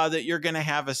that you're going to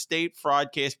have a state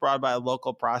fraud case brought by a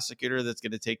local prosecutor that's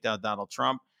going to take down Donald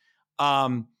Trump.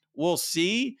 We'll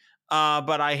see.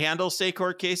 But I handle state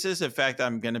court cases. In fact,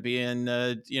 I'm going to be in,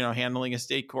 handling a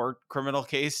state court criminal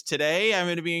case today. I'm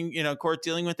going to be in, court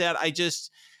dealing with that.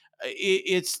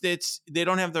 They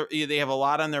don't have they have a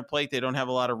lot on their plate. They don't have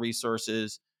a lot of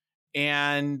resources.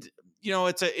 And,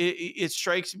 it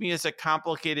strikes me as a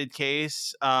complicated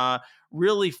case.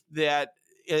 Really, that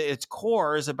its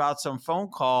core is about some phone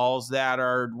calls that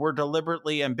were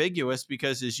deliberately ambiguous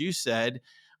because, as you said,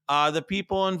 the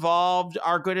people involved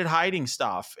are good at hiding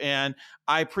stuff. And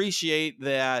I appreciate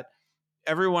that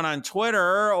everyone on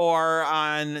Twitter or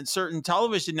on certain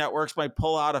television networks might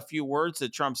pull out a few words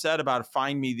that Trump said about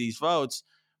find me these votes.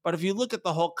 But if you look at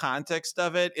the whole context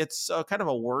of it, it's kind of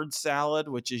a word salad,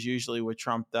 which is usually what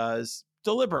Trump does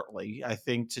deliberately, I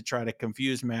think, to try to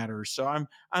confuse matters. So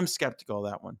I'm skeptical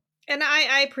of that one. And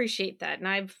I appreciate that. And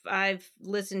I've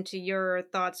listened to your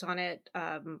thoughts on it,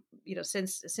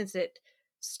 since it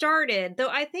started, though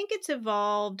I think it's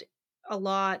evolved a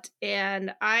lot.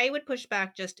 And I would push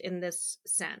back just in this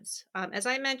sense. As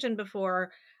I mentioned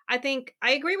before, I think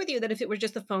I agree with you that if it was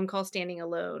just a phone call standing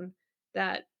alone,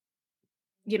 that,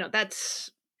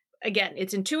 that's, again,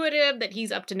 it's intuitive that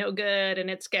he's up to no good and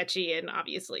it's sketchy. And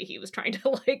obviously he was trying to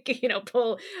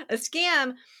pull a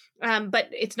scam. But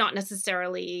it's not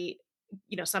necessarily,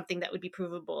 something that would be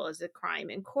provable as a crime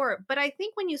in court. But I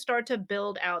think when you start to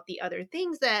build out the other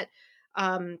things that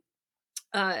um,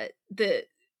 the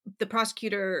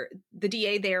prosecutor, the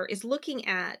DA there is looking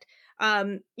at,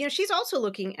 she's also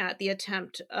looking at the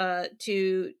attempt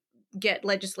to get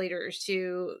legislators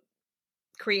to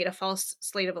create a false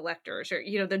slate of electors, or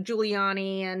the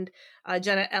Giuliani and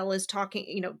Jenna Ellis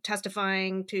talking,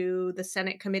 testifying to the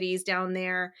Senate committees down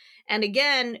there. And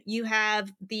again, you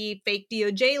have the fake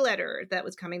DOJ letter that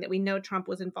was coming that we know Trump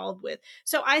was involved with.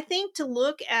 So I think to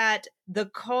look at the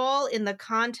call in the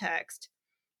context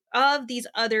of these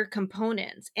other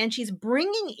components, and she's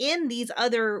bringing in these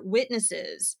other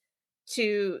witnesses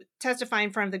to testify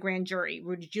in front of the grand jury.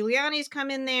 Rudy Giuliani's come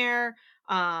in there,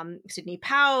 Sidney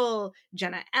Powell,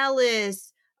 Jenna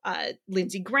Ellis,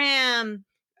 Lindsey Graham.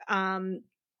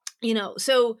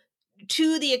 So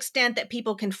to the extent that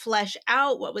people can flesh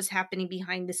out what was happening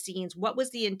behind the scenes, what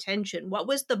was the intention, what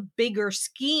was the bigger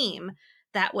scheme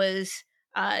that was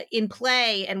in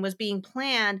play and was being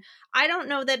planned, I don't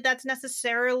know that that's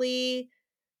necessarily,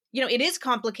 it is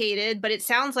complicated, but it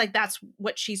sounds like that's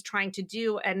what she's trying to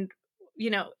do. And,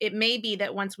 it may be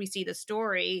that once we see the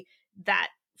story, that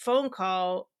phone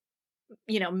call,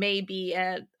 may be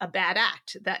a bad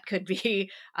act that could be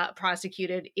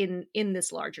prosecuted in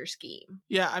this larger scheme.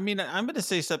 Yeah, I mean, I'm going to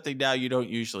say something now you don't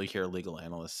usually hear legal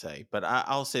analysts say, but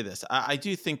I'll say this. I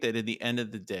do think that at the end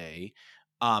of the day,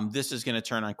 this is going to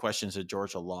turn on questions of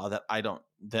Georgia law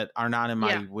that are not in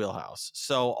my Yeah. wheelhouse.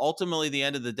 So ultimately, the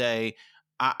end of the day,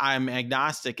 I'm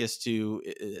agnostic as to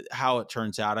how it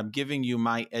turns out. I'm giving you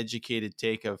my educated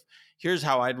take of here's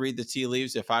how I'd read the tea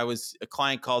leaves if I was a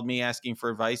client called me asking for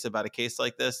advice about a case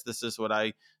like this. This is what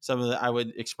I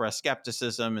would express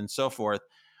skepticism and so forth.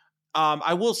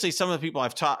 I will say some of the people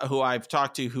I've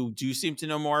talked to who do seem to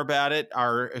know more about it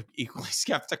are equally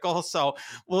skeptical. So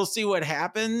we'll see what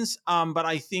happens. But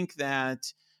I think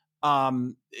that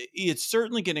it's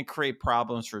certainly going to create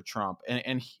problems for Trump,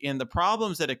 and the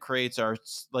problems that it creates are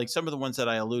like some of the ones that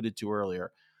I alluded to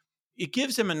earlier. It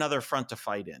gives him another front to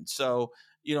fight in. So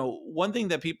one thing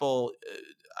that people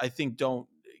I think don't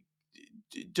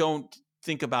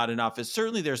think about enough is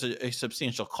certainly there's a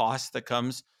substantial cost that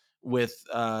comes with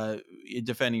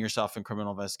defending yourself in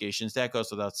criminal investigations. That goes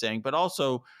without saying, but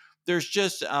also there's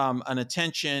just an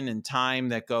attention and time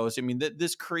that goes. I mean,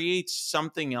 this creates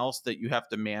something else that you have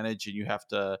to manage and you have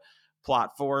to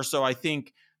plot for. So I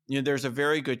think there's a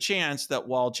very good chance that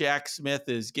while Jack Smith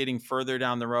is getting further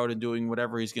down the road and doing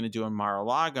whatever he's going to do in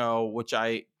Mar-a-Lago, which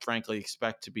I frankly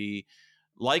expect to be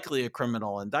likely a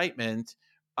criminal indictment,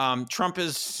 Trump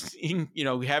is,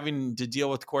 having to deal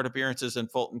with court appearances in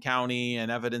Fulton County and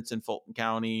evidence in Fulton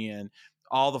County and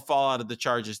all the fallout of the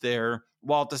charges there,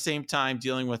 while at the same time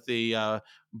dealing with the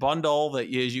bundle that,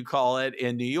 as you call it,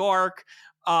 in New York.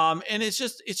 And it's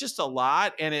just a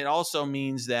lot. And it also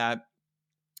means that,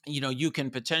 you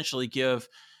can potentially give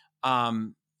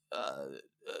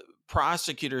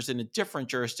prosecutors in a different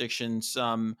jurisdiction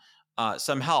some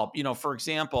help. For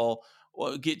example,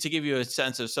 to give you a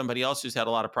sense of somebody else who's had a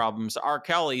lot of problems, R.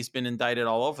 Kelly's been indicted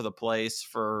all over the place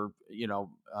for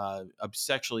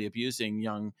sexually abusing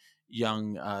young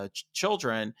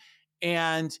children,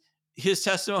 and his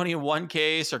testimony in one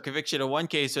case or conviction in one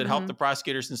case would help the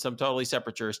prosecutors in some totally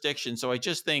separate jurisdiction. So I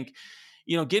just think,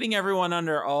 getting everyone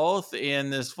under oath in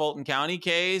this Fulton County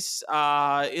case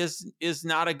is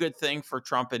not a good thing for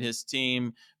Trump and his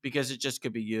team, because it just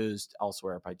could be used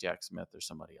elsewhere by Jack Smith or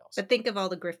somebody else. But think of all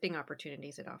the grifting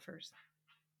opportunities it offers.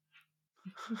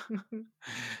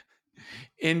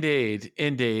 Indeed.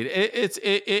 I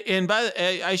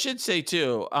should say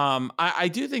too, I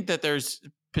do think that there's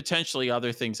potentially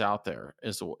other things out there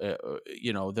as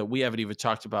that we haven't even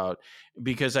talked about,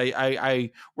 because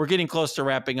we're getting close to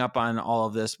wrapping up on all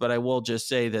of this, but I will just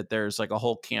say that there's like a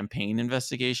whole federal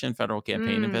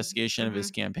campaign investigation of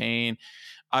his campaign.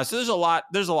 So there's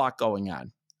a lot going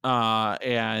on,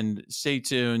 and stay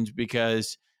tuned,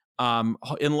 because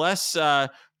unless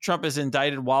Trump is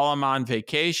indicted while I'm on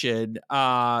vacation,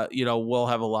 we'll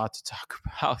have a lot to talk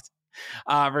about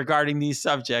regarding these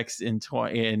subjects in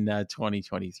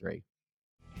 2023.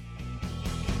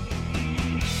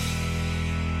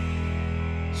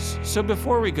 So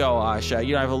before we go,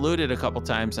 Asha, I've alluded a couple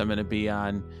times I'm going to be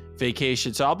on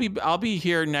vacation, so I'll be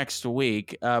here next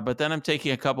week, but then I'm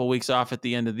taking a couple weeks off at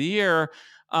the end of the year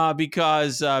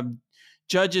because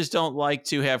judges don't like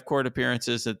to have court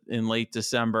appearances in late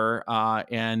December,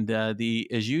 and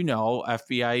as you know,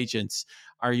 FBI agents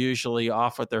are usually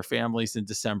off with their families in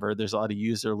December. There's a lot of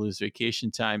use or lose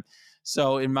vacation time.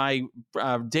 So in my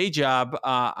day job,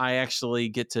 I actually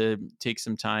get to take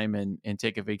some time and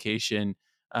take a vacation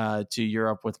to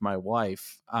Europe with my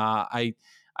wife. I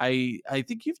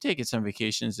think you've taken some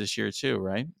vacations this year too,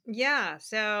 right? Yeah.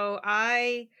 So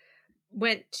I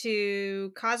went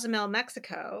to Cozumel,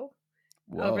 Mexico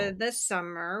over Whoa. this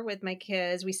summer with my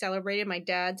kids. We celebrated my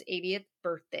dad's 80th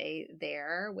birthday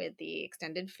there with the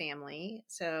extended family.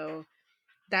 So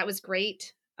that was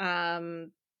great.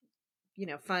 Fun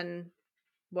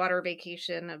water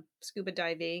vacation of scuba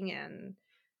diving and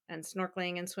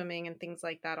snorkeling and swimming and things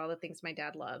like that, all the things my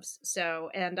dad loves. So,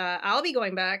 and I'll be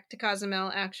going back to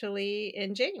Cozumel actually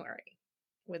in January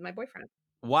with my boyfriend.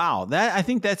 Wow, I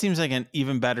think that seems like an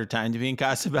even better time to be in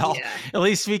Cozumel. Yeah, At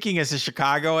least speaking as a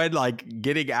Chicagoan, like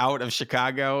getting out of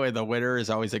Chicago in the winter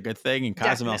is always a good thing, and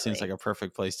Cozumel seems like definitely. a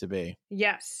perfect place to be.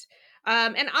 Yes.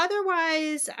 And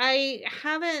otherwise, I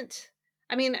haven't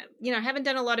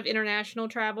done a lot of international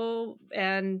travel,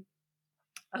 and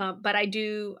but I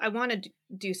want to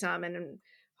do some, and I'm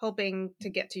hoping to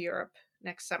get to Europe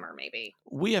next summer, maybe.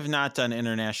 We have not done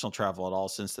international travel at all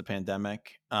since the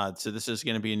pandemic, so this is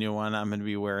going to be a new one. I'm going to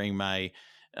be wearing my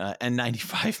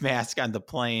N95 mask on the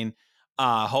plane,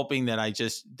 hoping that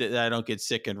that I don't get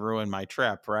sick and ruin my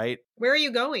trip. Right. Where are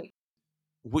you going?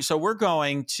 So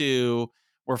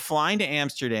we're flying to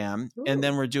Amsterdam, and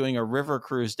then Ooh, we're doing a river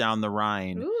cruise down the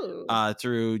Rhine ooh,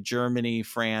 through Germany,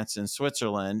 France, and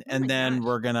Switzerland, oh my and then gosh.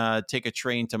 we're gonna take a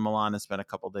train to Milan and spend a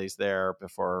couple days there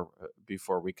before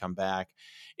we come back.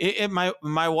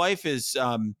 My wife is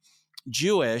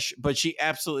Jewish, but she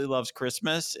absolutely loves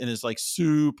Christmas and is like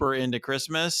super into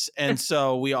Christmas. And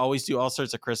so we always do all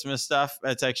sorts of Christmas stuff.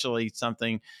 That's actually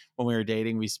something when we were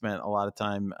dating, we spent a lot of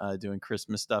time doing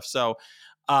Christmas stuff. So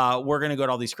we're going to go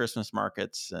to all these Christmas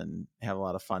markets and have a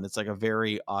lot of fun. It's like a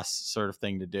very us sort of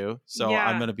thing to do. So I'm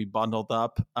Yeah, going to be bundled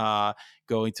up,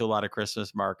 going to a lot of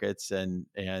Christmas markets and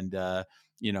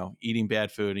eating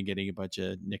bad food and getting a bunch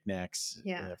of knickknacks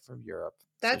yeah. from Europe.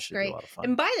 So it That's should be a great. lot of fun.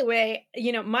 And by the way,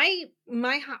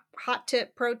 my hot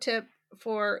tip, pro tip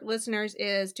for listeners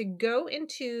is to go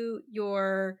into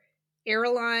your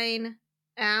airline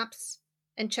apps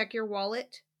and check your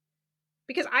wallet,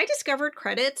 because I discovered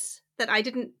credits that I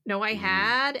didn't know I Ooh.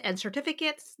 had, and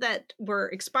certificates that were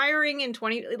expiring in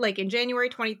January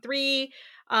 23.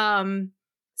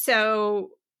 So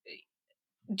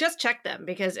just check them,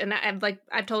 because and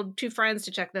I've told two friends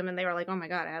to check them, and they were like, "Oh my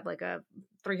god, I have like a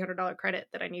 $300 credit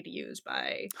that I need to use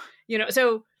by,"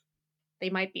 so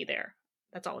they might be there.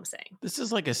 That's all I'm saying. This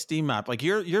is like a steam map. Like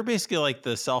you're basically like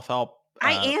the self-help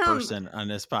I am. person on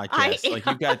this I podcast. Like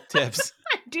am. you've got tips.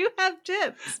 I do have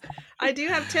tips. I do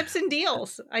have tips and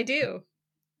deals. I do.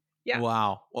 Yeah.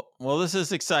 Wow. Well, this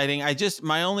is exciting.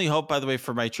 My only hope, by the way,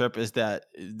 for my trip is that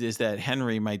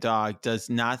Henry, my dog, does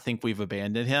not think we've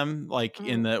abandoned him. Like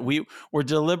Mm.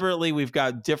 we've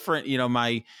got different,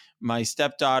 my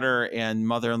stepdaughter and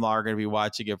mother-in-law are going to be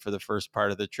watching it for the first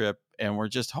part of the trip, and we're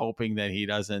just hoping that he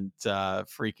doesn't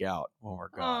freak out when we're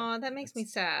gone. Oh, that makes me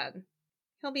It's, sad.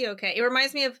 He'll be okay. It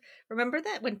reminds me of, remember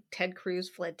that when Ted Cruz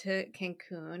fled to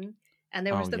Cancun and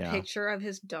there was oh the yeah. picture of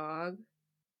his dog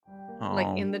like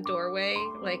Oh. in the doorway,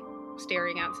 like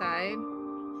staring outside?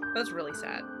 That was really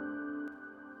sad.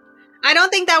 I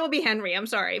don't think that will be Henry. I'm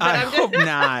sorry, but I I'm just hope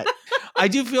not. I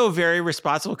do feel very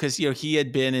responsible because he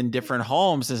had been in different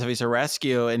homes since he's a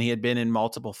rescue, and he had been in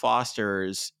multiple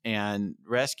fosters and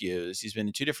rescues. He's been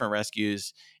in 2 different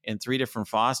rescues and 3 different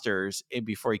fosters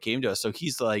before he came to us. So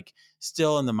he's like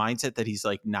still in the mindset that he's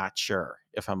like not sure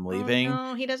if I'm Oh leaving.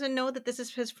 no, he doesn't know that this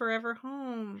is his forever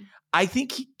home. I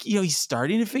think he's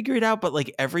starting to figure it out, but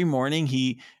like every morning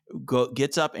he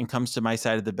gets up and comes to my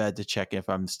side of the bed to check if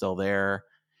I'm still there.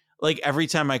 Like every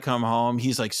time I come home,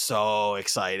 he's like so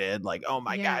excited, like, "Oh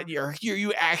my Yeah. god,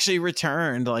 you actually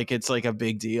returned." Like it's like a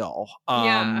big deal.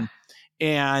 Yeah.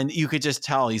 And you could just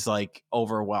tell he's like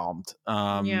overwhelmed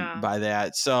Yeah. by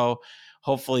that. So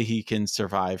hopefully he can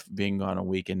survive being gone a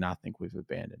week and not think we've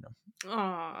abandoned him.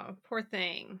 Oh, poor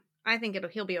thing. I think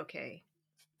he'll be okay.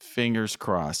 Fingers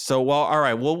crossed. So well, all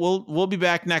right, we'll be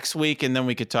back next week, and then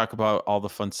we could talk about all the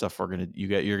fun stuff you're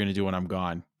gonna do when I'm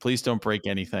gone. Please don't break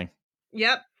anything.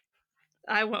 Yep,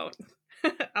 I won't.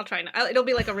 I'll try not. It'll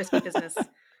be like a risky business,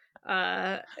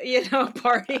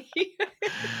 party.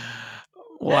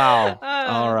 Wow.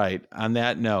 All uh, right. On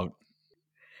that note.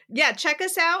 yeah, check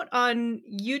us out on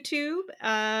YouTube,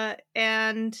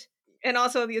 and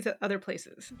also these other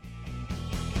places.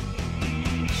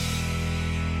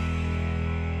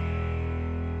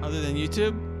 Other than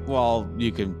YouTube, well,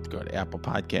 you can go to Apple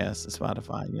Podcasts,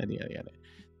 Spotify, yada, yada, yada.